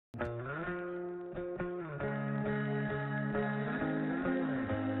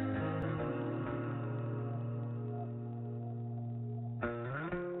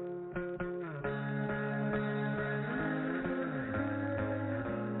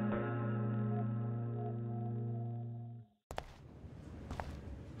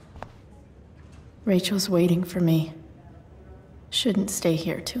Rachel's waiting for me. Shouldn't stay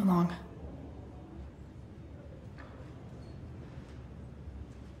here too long.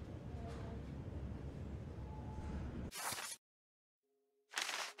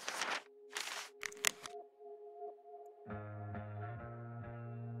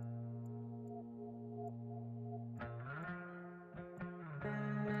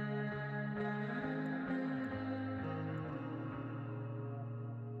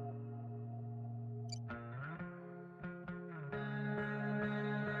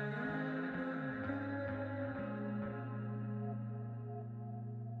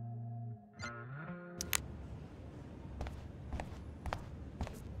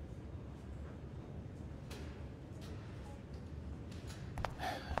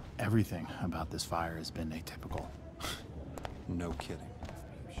 Everything about this fire has been atypical. No kidding.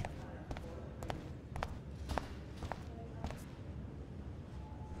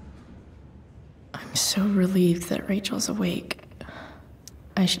 I'm so relieved that Rachel's awake.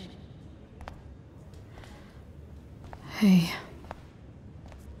 I should... Hey.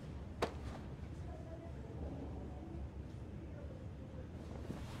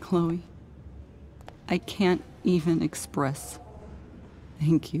 Chloe, I can't even express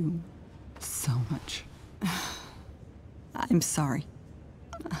thank you so much. I'm sorry.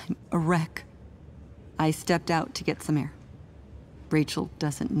 I'm a wreck. I stepped out to get some air. Rachel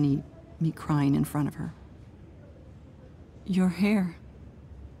doesn't need me crying in front of her. Your hair.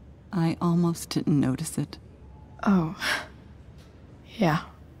 I almost didn't notice it. Oh. Yeah.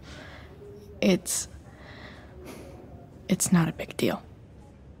 It's not a big deal.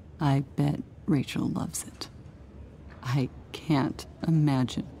 I bet Rachel loves it. I can't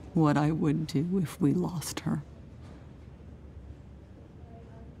imagine what I would do if we lost her.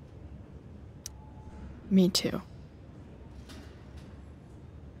 Me too.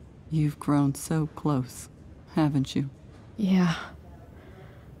 You've grown so close, haven't you? Yeah.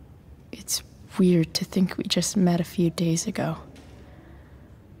 It's weird to think we just met a few days ago.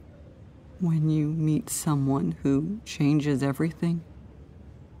 When you meet someone who changes everything,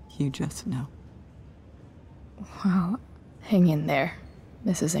 you just know. Well, hang in there,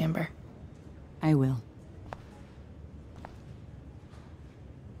 Mrs. Amber. I will.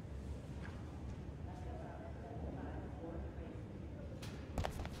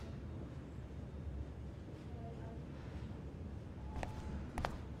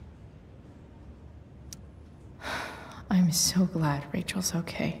 I'm so glad Rachel's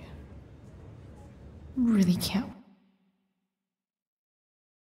okay. Really can't.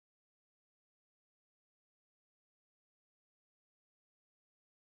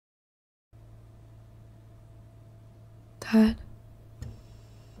 Dad,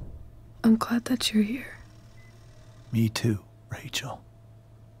 I'm glad that you're here. Me too, Rachel.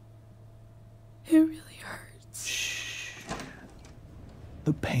 It really hurts. Shh.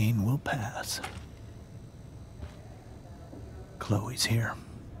 The pain will pass. Chloe's here.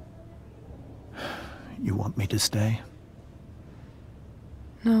 You want me to stay?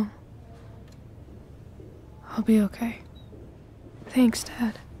 No. I'll be okay. Thanks,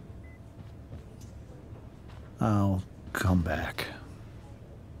 Dad. I'll come back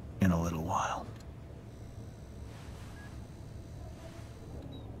in a little while.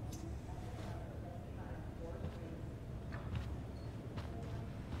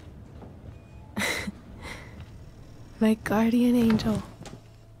 My guardian angel.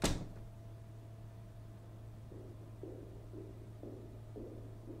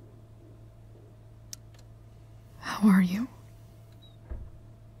 How are you?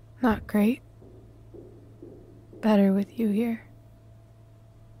 Not great. Better with you here.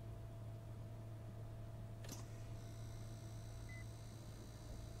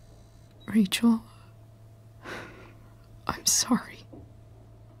 Rachel, I'm sorry.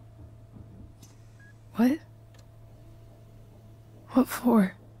 What? What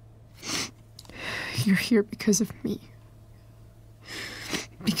for? You're here because of me.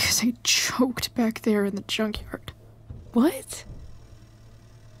 Because I choked back there in the junkyard. What?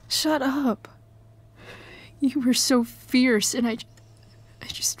 Shut up. You were so fierce and I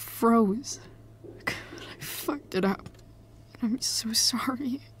just froze. I fucked it up. I'm so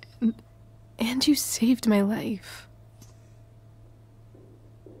sorry. And you saved my life.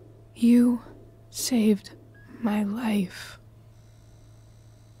 You saved my life.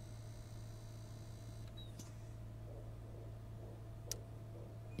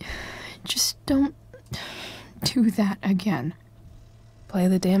 Just don't do that again. Play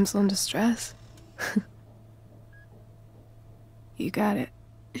the damsel in distress? You got it.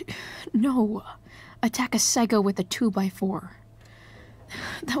 No. Attack a psycho with a 2x4.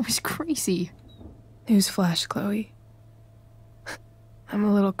 That was crazy. Newsflash, Chloe. I'm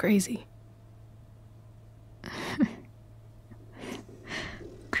a little crazy.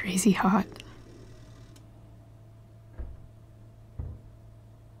 Crazy hot.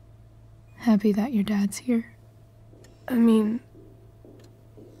 Happy that your dad's here? I mean,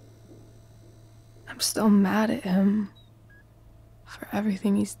 I'm still mad at him for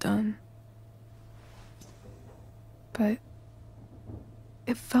everything he's done. But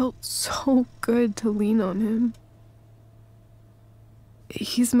it felt so good to lean on him.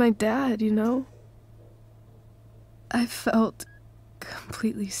 He's my dad, you know? I felt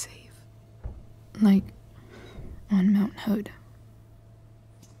completely safe. Like on Mount Hood.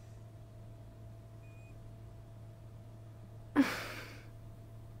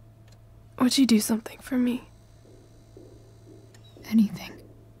 Would you do something for me? Anything.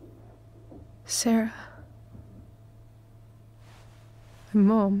 Sarah. My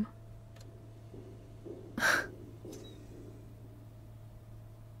mom.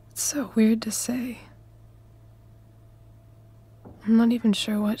 It's so weird to say. I'm not even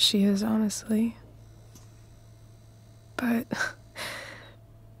sure what she is, honestly. But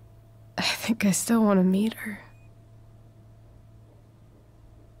I think I still want to meet her.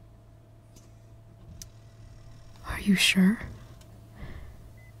 Are you sure?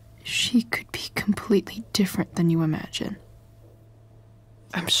 She could be completely different than you imagine.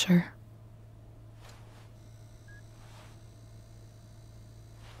 I'm sure.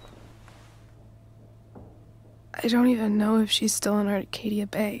 I don't even know if she's still in Arcadia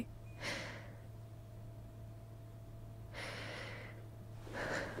Bay.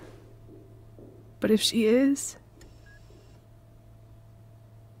 But if she is,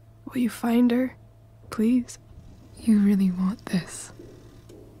 will you find her, please? You really want this,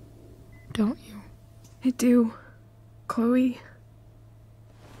 don't you? I do, Chloe.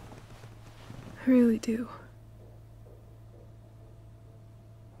 I really do.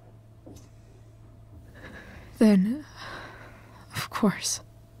 Then, of course.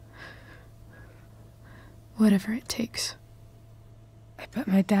 Whatever it takes. I bet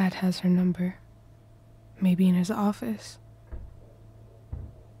my dad has her number. Maybe in his office.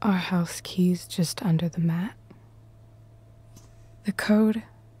 Our house key's just under the mat. The code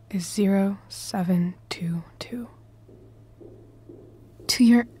is 0722. To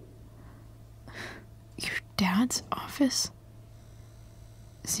your dad's office?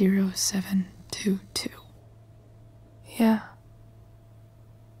 0722. Yeah.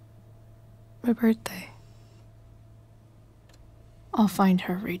 My birthday. I'll find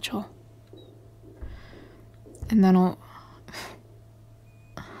her, Rachel. And then I'll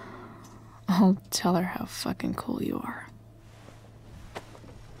tell her how fucking cool you are.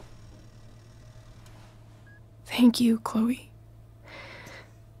 Thank you, Chloe.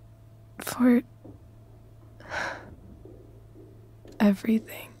 For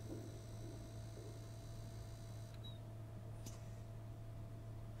everything.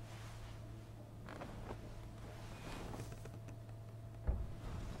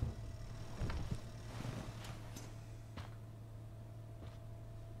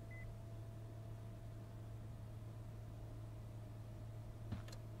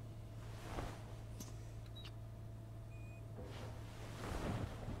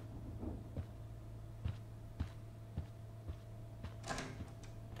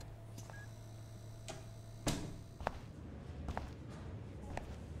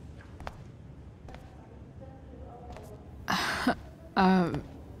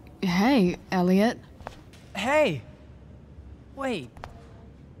 Hey, Elliot. Hey! Wait.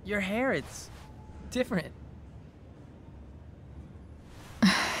 Your hair, it's different.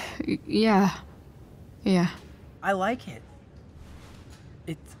 Yeah. I like it.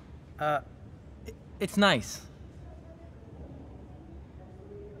 It's nice.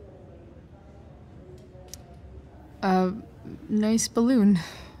 Nice balloon,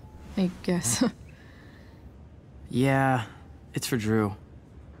 I guess. Yeah, it's for Drew.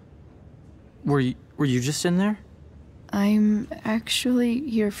 Were you just in there? I'm actually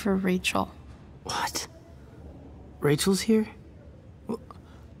here for Rachel. What? Rachel's here?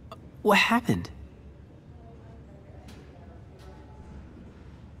 What happened?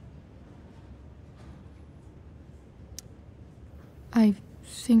 I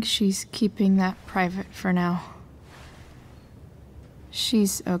think she's keeping that private for now.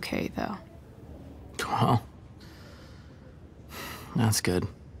 She's okay, though. Well, that's good.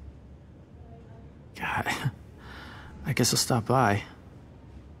 God, I guess I'll stop by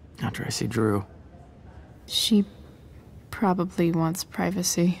after I see Drew. She probably wants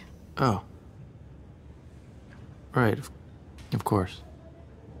privacy. Oh. Right, of course.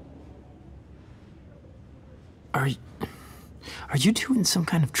 Are you two in some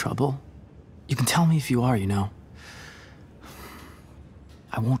kind of trouble? You can tell me if you are, you know.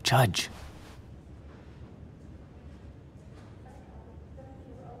 I won't judge.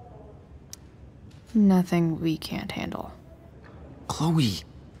 Nothing we can't handle. Chloe.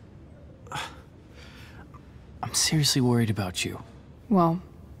 I'm seriously worried about you. Well,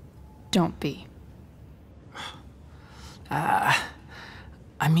 don't be.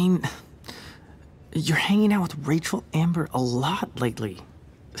 I mean, you're hanging out with Rachel Amber a lot lately,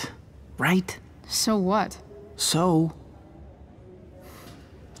 right? So what? So,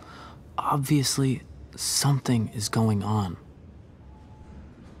 obviously, something is going on.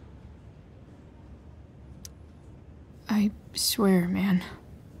 I swear, man.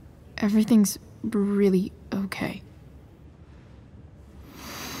 Everything's really okay.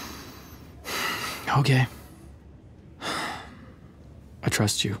 Okay. I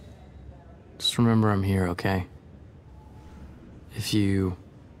trust you. Just remember I'm here, okay? If you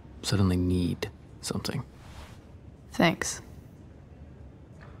suddenly need something. Thanks.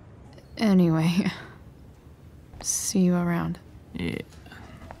 Anyway, see you around. Yeah.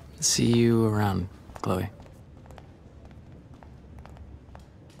 See you around, Chloe.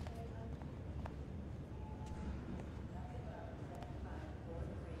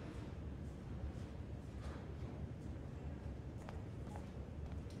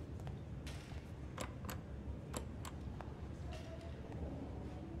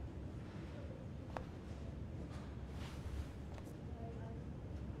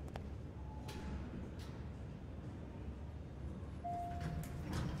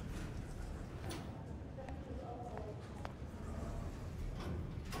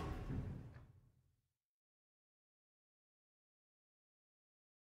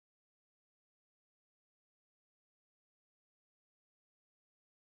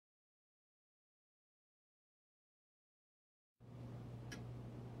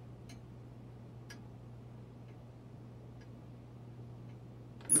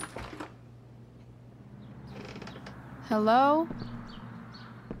 Hello?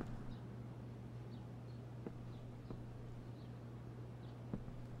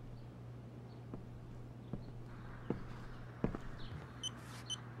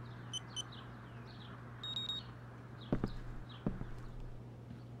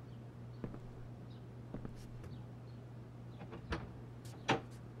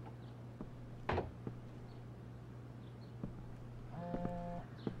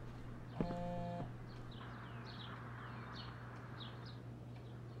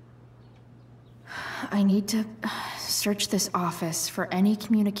 I need to search this office for any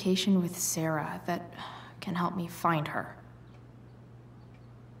communication with Sarah that can help me find her.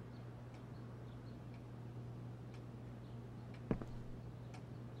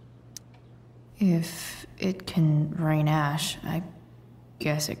 If it can rain ash, I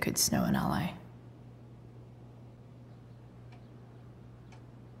guess it could snow in LA.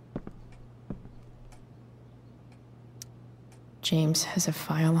 James has a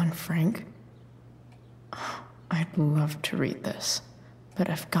file on Frank. I'd love to read this, but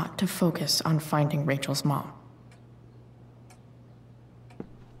I've got to focus on finding Rachel's mom.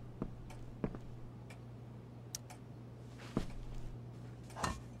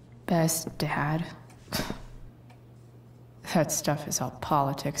 Best dad? That stuff is all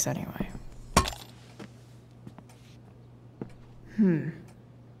politics anyway.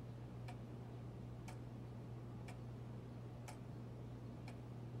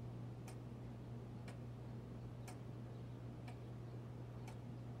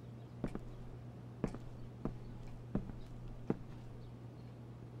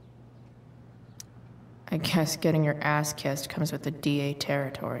 I guess getting your ass kissed comes with the DA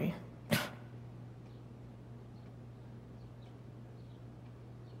territory.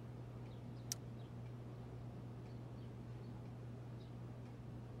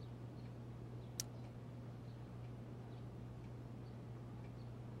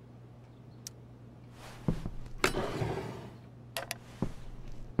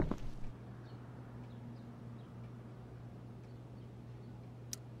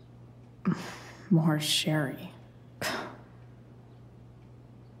 More sherry.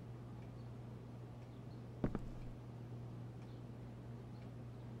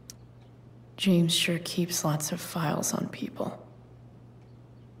 James sure keeps lots of files on people.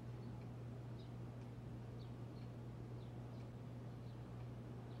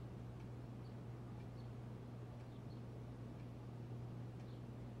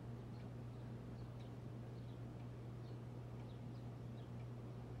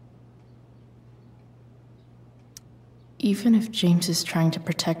 Even if James is trying to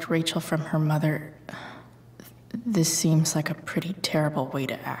protect Rachel from her mother, This seems like a pretty terrible way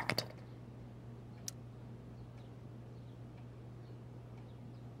to act.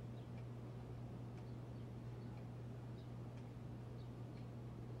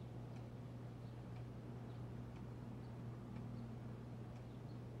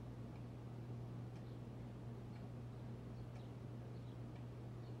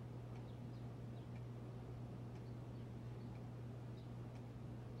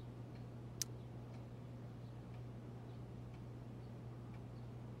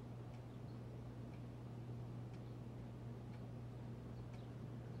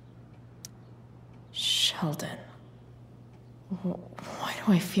 Sheldon. Why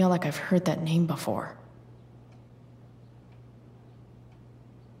do I feel like I've heard that name before?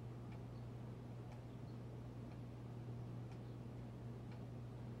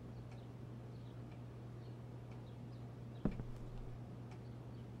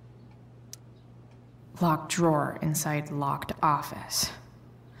 Locked drawer inside locked office.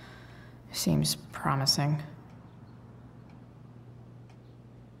 Seems promising.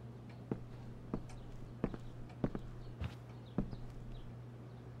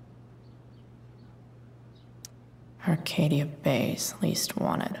 Arcadia Bay's least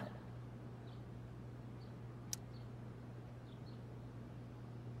wanted.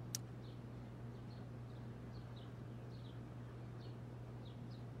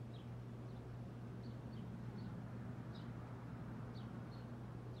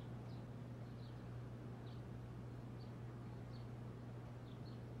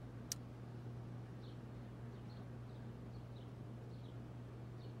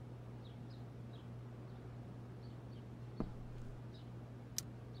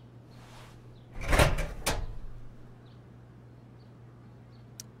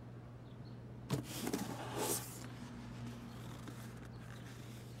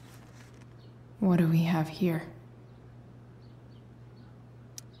 What do we have here?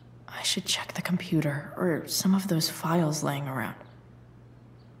 I should check the computer, or some of those files laying around.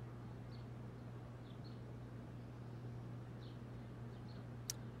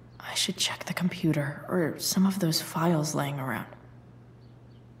 I should check the computer, or some of those files laying around.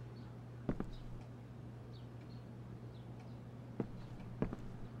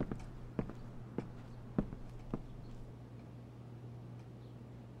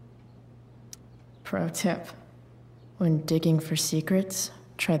 Pro tip. When digging for secrets,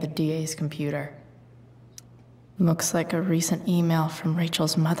 try the DA's computer. Looks like a recent email from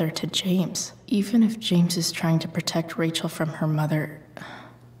Rachel's mother to James. Even if James is trying to protect Rachel from her mother,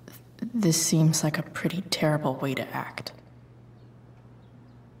 this seems like a pretty terrible way to act.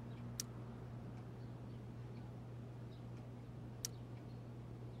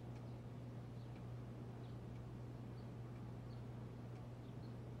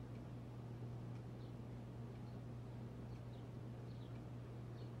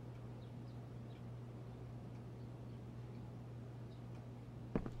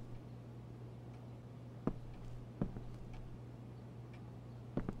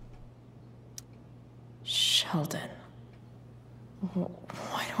 Sheldon.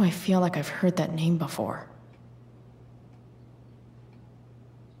 Why do I feel like I've heard that name before?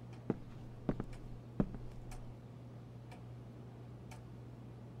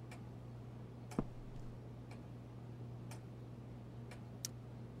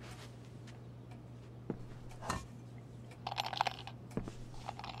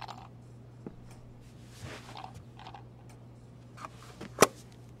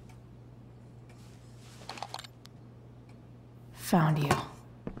 Found you.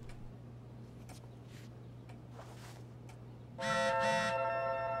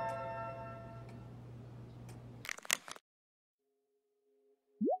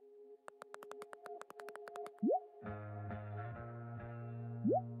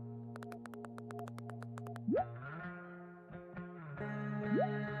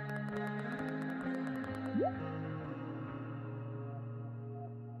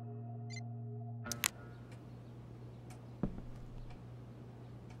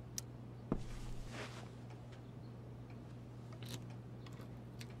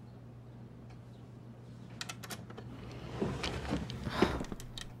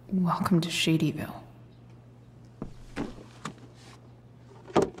 Welcome to Shadyville.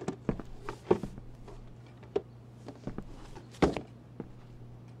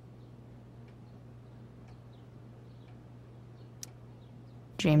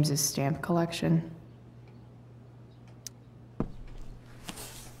 James's stamp collection.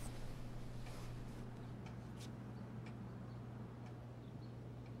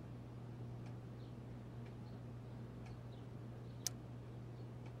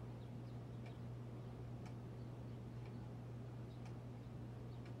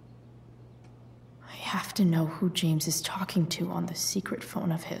 have to know who James is talking to on the secret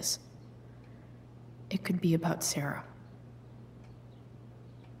phone of his. It could be about Sarah.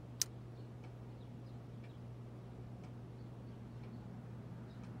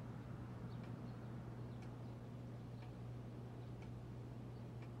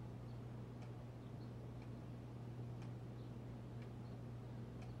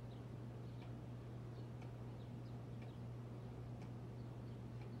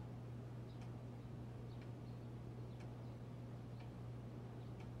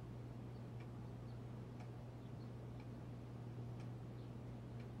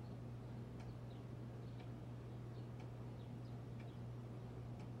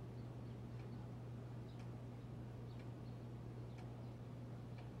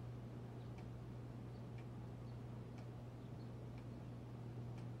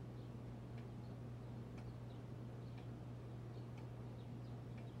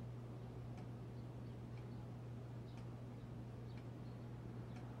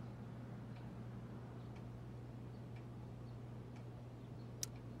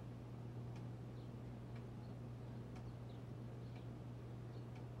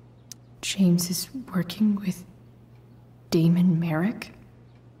 James is working with Damon Merrick?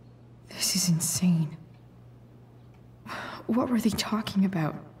 This is insane. What were they talking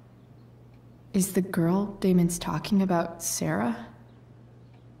about? Is the girl Damon's talking about Sarah?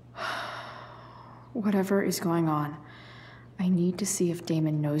 Whatever is going on, I need to see if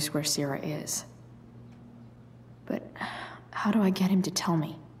Damon knows where Sarah is. But how do I get him to tell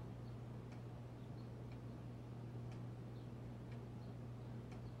me?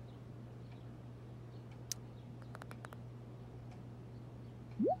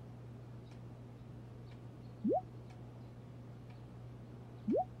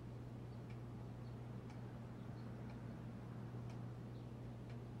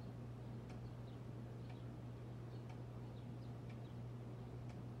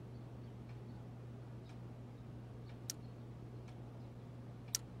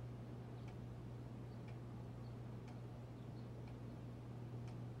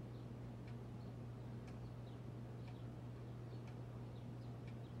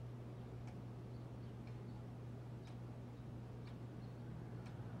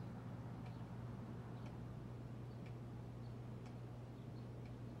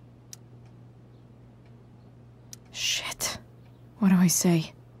 Shit. What do I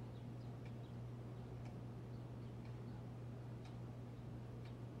say?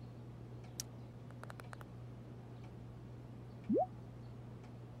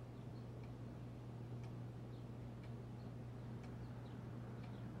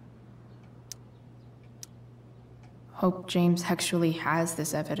 Hope James actually has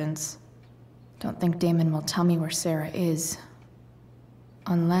this evidence. Don't think Damon will tell me where Sarah is.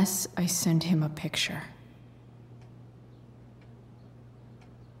 Unless I send him a picture.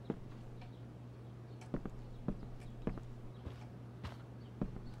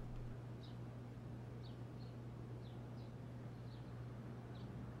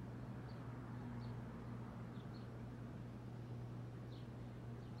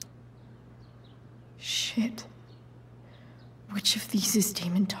 Shit. Which of these is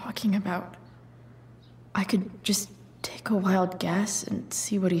Damon talking about? I could just take a wild guess and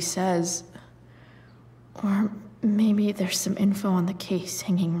see what he says. Or maybe there's some info on the case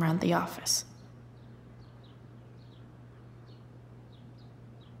hanging around the office.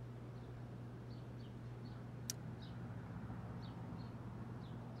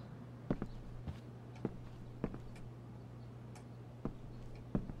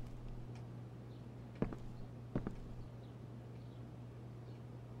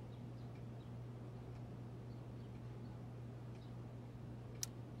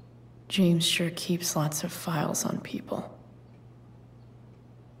 James sure keeps lots of files on people.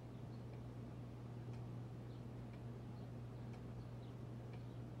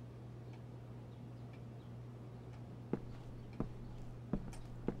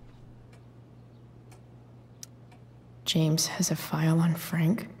 James has a file on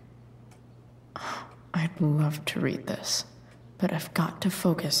Frank. I'd love to read this, but I've got to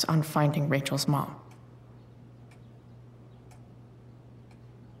focus on finding Rachel's mom.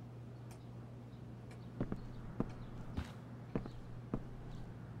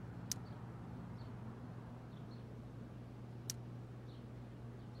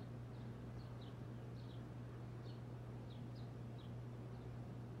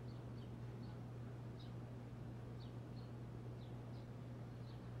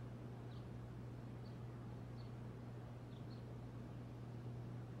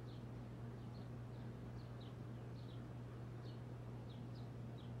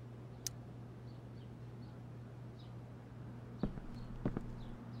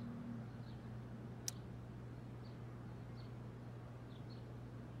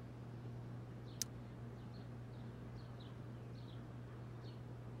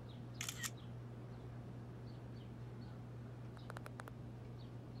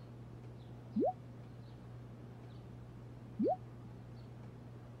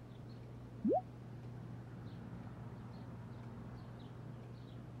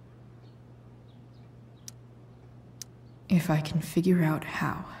 If I can figure out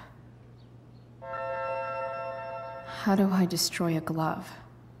how. How do I destroy a glove?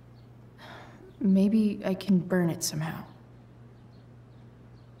 Maybe I can burn it somehow.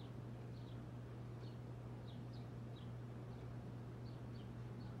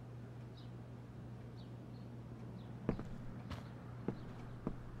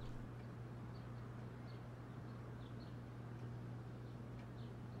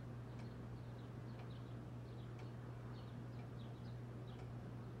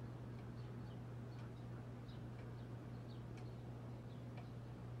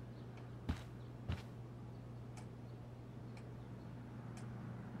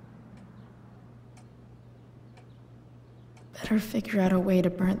 Better figure out a way to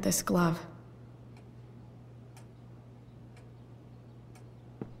burn this glove.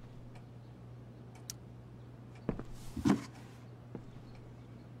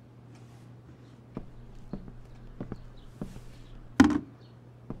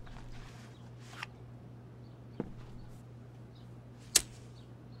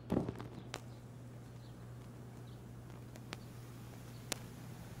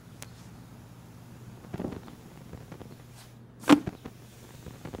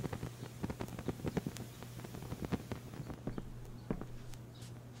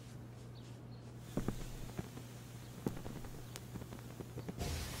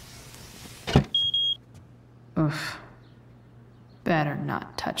 Oof. Better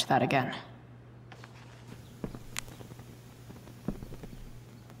not touch that again.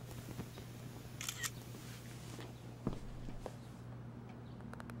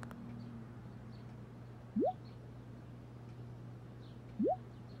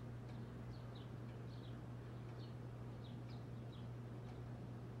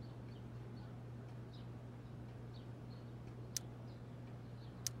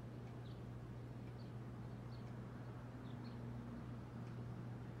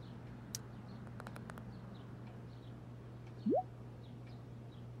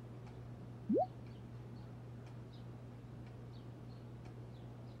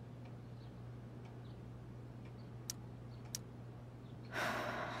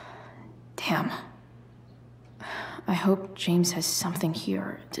 Damn. I hope James has something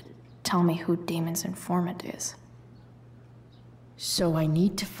here to tell me who Damon's informant is. So I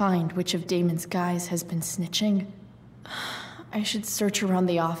need to find which of Damon's guys has been snitching. I should search around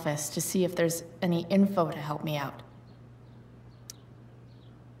the office to see if there's any info to help me out.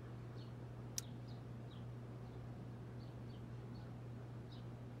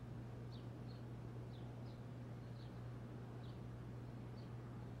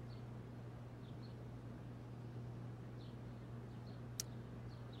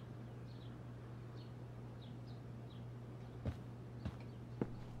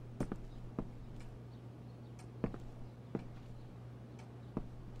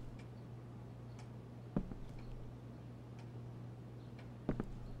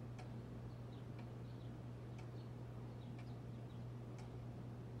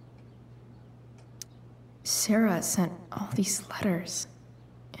 Sarah sent all these letters,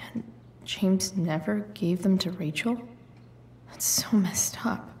 and James never gave them to Rachel? That's so messed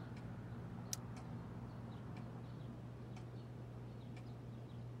up.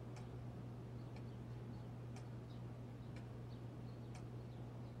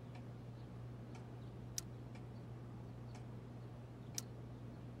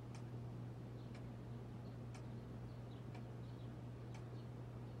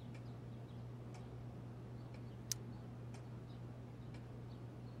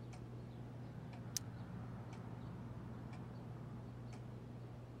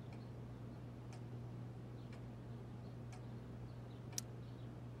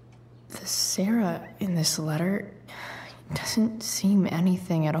 The Sarah in this letter doesn't seem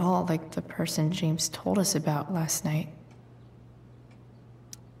anything at all like the person James told us about last night.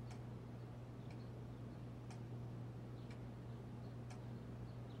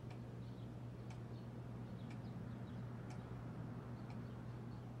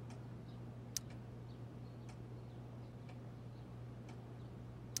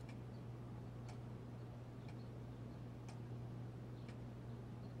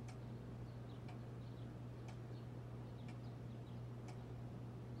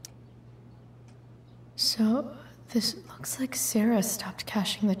 So, this looks like Sarah stopped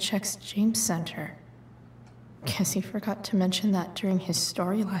cashing the checks James sent her. Guess he forgot to mention that during his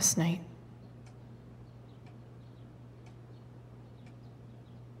story last night.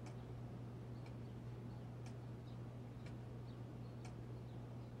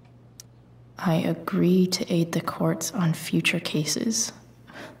 I agree to aid the courts on future cases.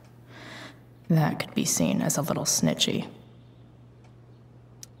 That could be seen as a little snitchy.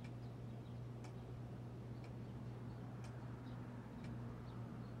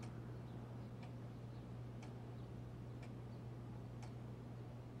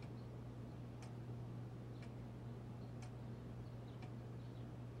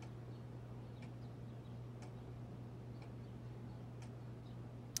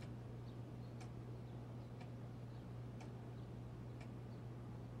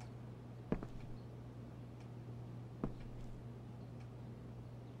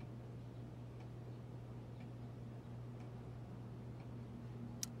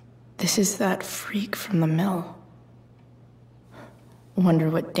 This is that freak from the mill.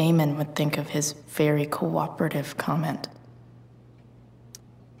 Wonder what Damon would think of his very cooperative comment.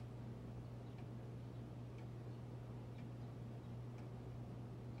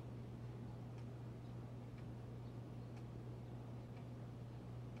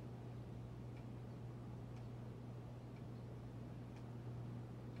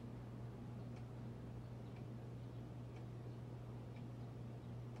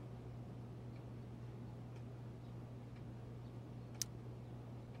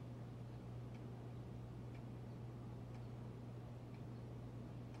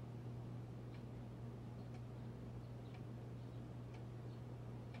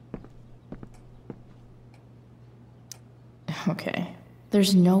 Okay,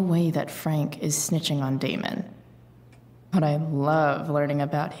 there's no way that Frank is snitching on Damon. But I love learning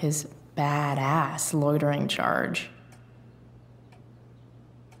about his badass loitering charge.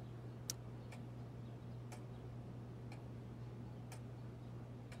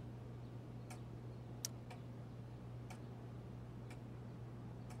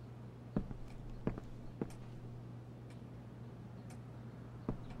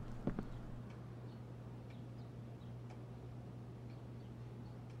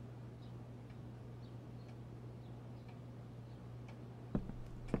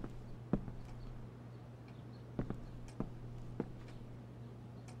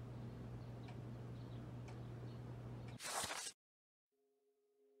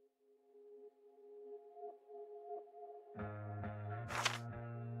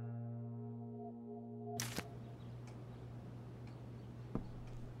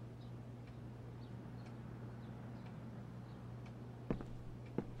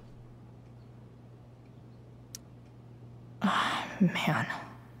 Man,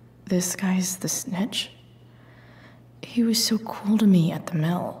 this guy's the snitch? He was so cool to me at the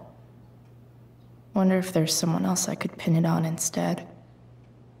mill. Wonder if there's someone else I could pin it on instead.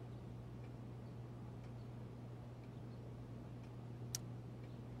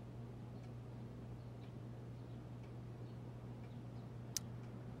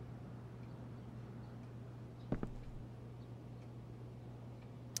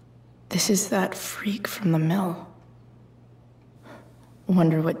 This is that freak from the mill.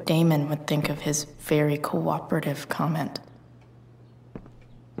 Wonder what Damon would think of his very cooperative comment.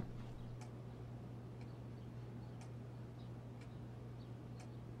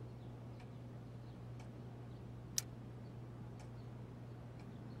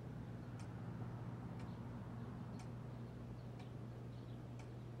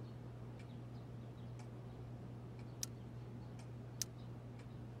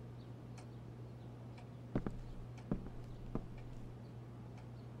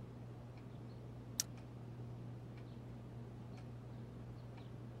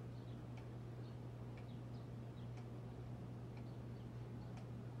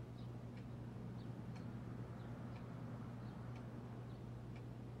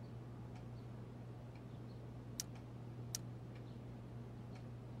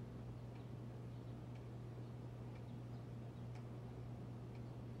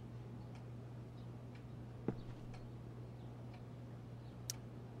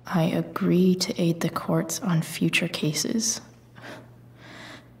 I agree to aid the courts on future cases.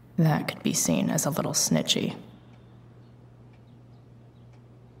 That could be seen as a little snitchy.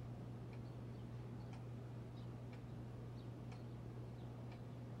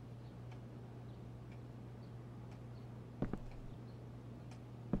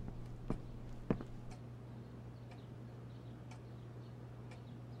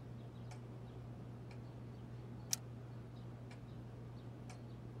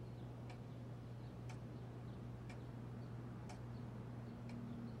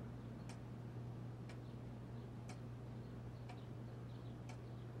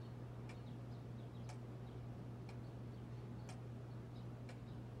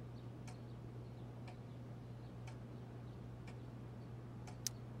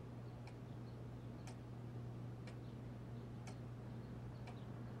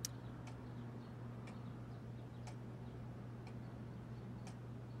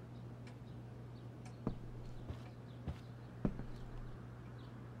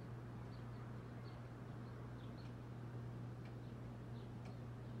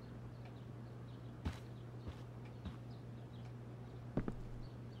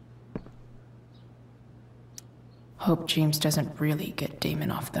 Hope James doesn't really get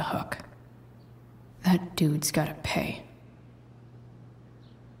Damon off the hook. That dude's gotta pay.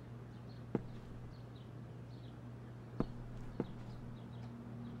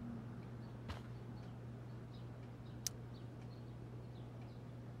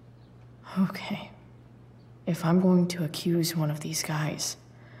 Okay. If I'm going to accuse one of these guys,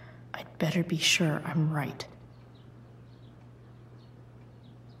 I'd better be sure I'm right.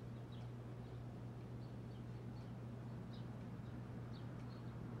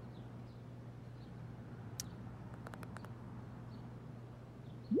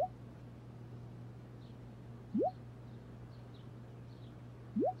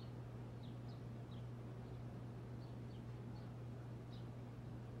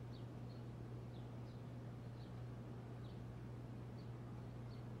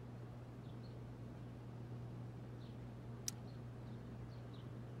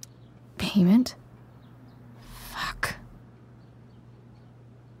 Payment? Fuck.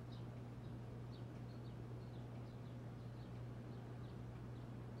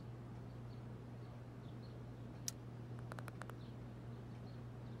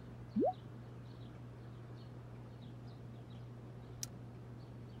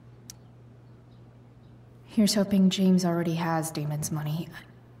 Here's hoping James already has Damon's money.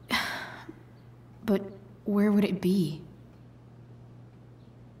 But where would it be?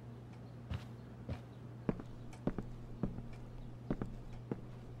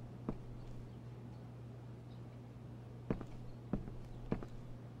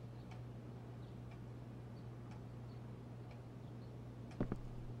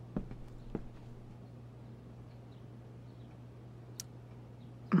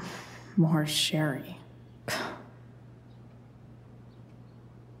 More sherry.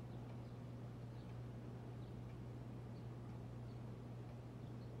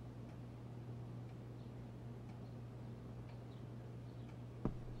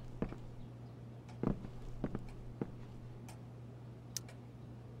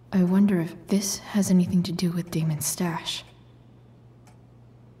 I wonder if this has anything to do with Damon's stash.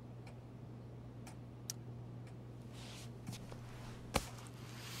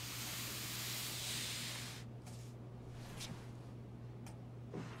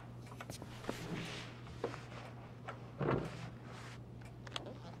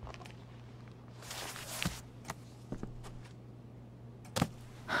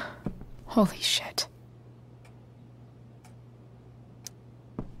 Holy shit.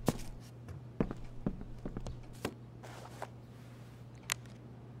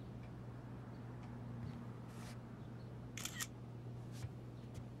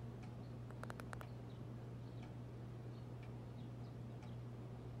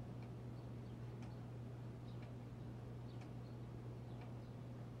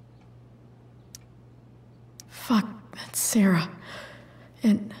 Fuck, that's Sarah.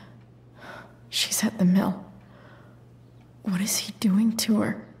 And she's at the mill. What is he doing to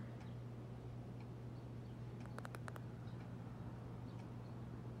her?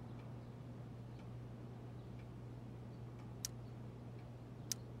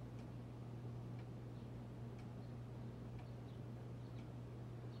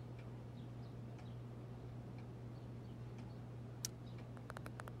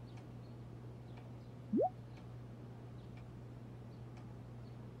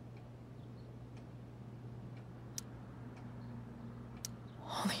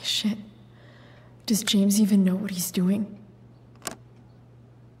 Holy shit. Does James even know what he's doing?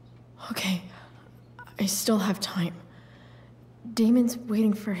 Okay, I still have time. Damon's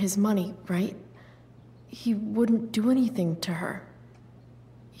waiting for his money, right? He wouldn't do anything to her.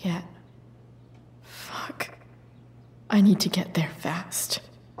 Yet. Fuck. I need to get there fast.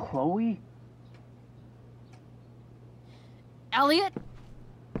 Chloe? Elliot?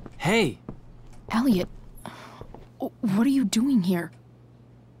 Hey! Elliot, what are you doing here?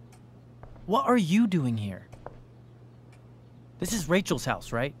 What are you doing here? This is Rachel's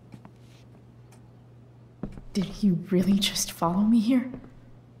house, right? Did he really just follow me here?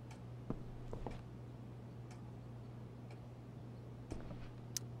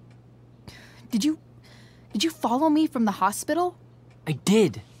 Did you follow me from the hospital? I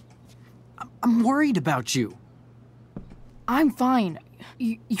did. I'm worried about you. I'm fine.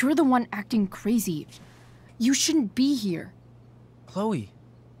 You're the one acting crazy. You shouldn't be here. Chloe,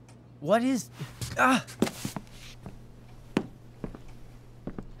 what is... Ah!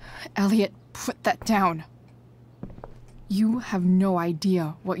 Elliot, put that down. You have no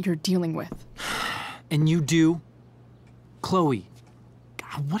idea what you're dealing with. And you do? Chloe,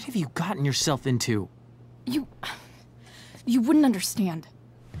 God, what have you gotten yourself into? You wouldn't understand.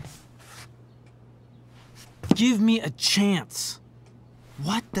 Give me a chance.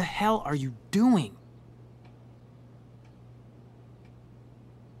 What the hell are you doing?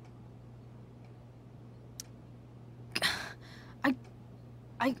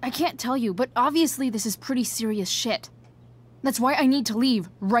 I can't tell you, but obviously this is pretty serious shit. That's why I need to leave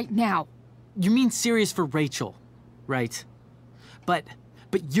right now. You mean serious for Rachel, right? But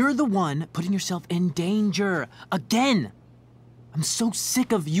you're the one putting yourself in danger, again. I'm so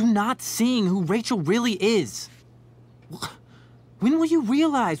sick of you not seeing who Rachel really is. When will you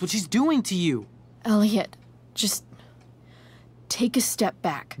realize what she's doing to you? Elliot, just take a step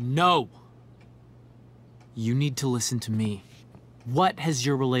back. No. You need to listen to me. What has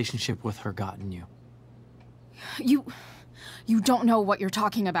your relationship with her gotten you? You don't know what you're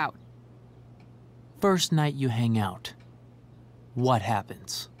talking about. First night you hang out, what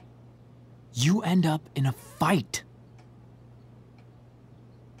happens? You end up in a fight.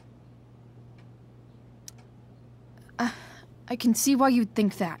 I can see why you'd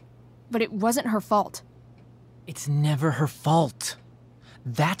think that, but it wasn't her fault. It's never her fault.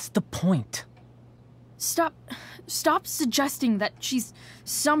 That's the point. Stop suggesting that she's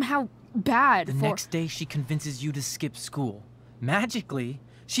somehow bad The next day she convinces you to skip school. Magically,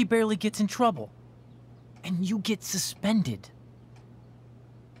 she barely gets in trouble. And you get suspended.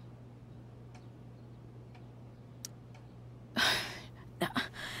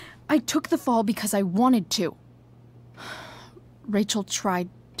 I took the fall because I wanted to. Rachel tried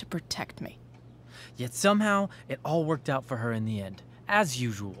to protect me. Yet somehow, it all worked out for her in the end, as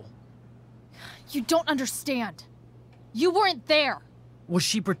usual. You don't understand. You weren't there. Was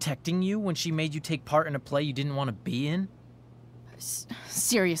she protecting you when she made you take part in a play you didn't want to be in?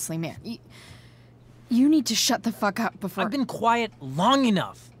 Seriously, man. You need to shut the fuck up before— I've been quiet long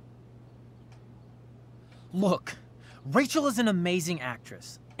enough. Look, Rachel is an amazing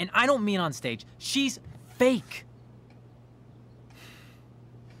actress. And I don't mean on stage. She's fake.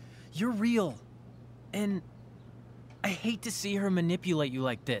 You're real. And I hate to see her manipulate you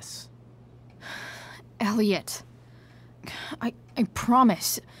like this. Elliot, I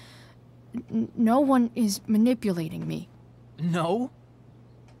promise, no one is manipulating me. No?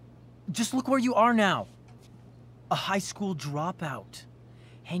 Just look where you are now. A high school dropout.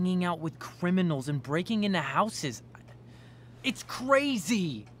 Hanging out with criminals and breaking into houses. It's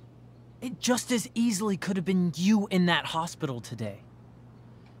crazy. It just as easily could have been you in that hospital today.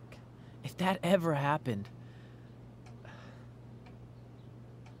 If that ever happened...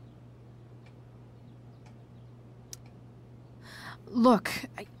 Look,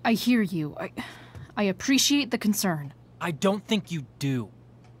 I hear you. I appreciate the concern. I don't think you do.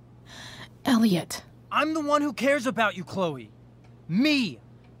 Elliot. I'm the one who cares about you, Chloe. Me,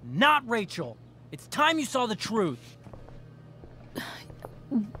 not Rachel. It's time you saw the truth.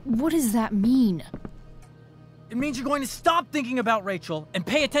 What does that mean? It means you're going to stop thinking about Rachel and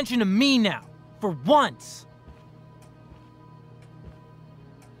pay attention to me now, for once.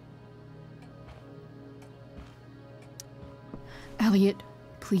 Elliot,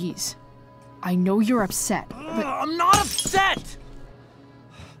 please. I know you're upset, but— I'm not upset!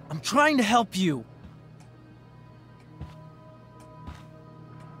 I'm trying to help you.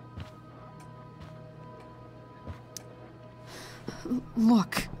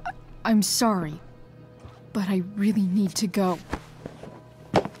 Look, I'm sorry, but I really need to go.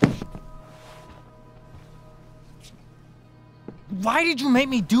 Why did you make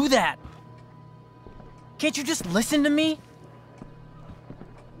me do that? Can't you just listen to me?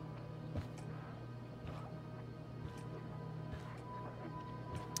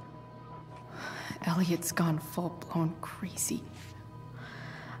 Elliot's gone full-blown crazy.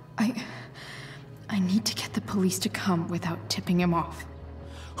 I need to get the police to come without tipping him off.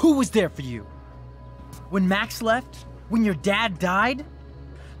 Who was there for you? When Max left? When your dad died?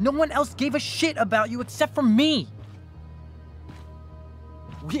 No one else gave a shit about you except for me.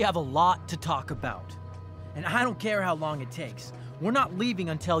 We have a lot to talk about. And I don't care how long it takes. We're not leaving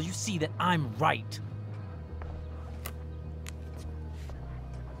until you see that I'm right.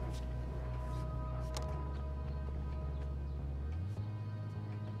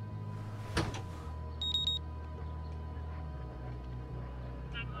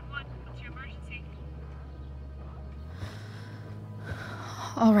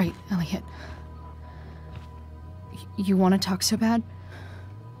 All right, Elliot. You want to talk so bad?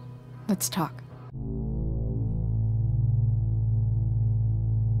 Let's talk.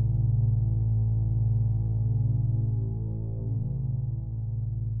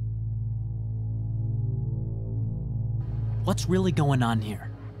 What's really going on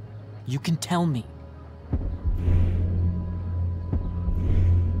here? You can tell me.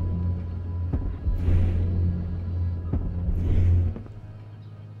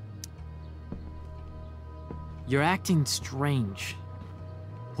 You're acting strange.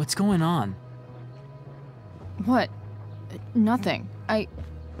 What's going on? What? Nothing.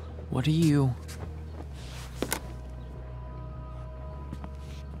 What are you...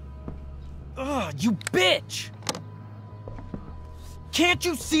 Ugh, you bitch! Can't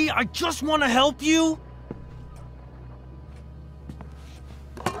you see I just want to help you?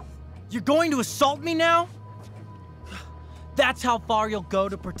 You're going to assault me now? That's how far you'll go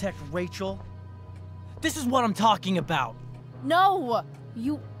to protect Rachel? This is what I'm talking about. No!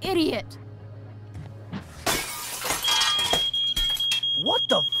 You idiot! What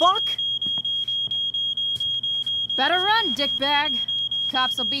the fuck? Better run, dickbag.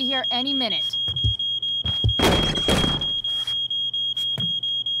 Cops will be here any minute.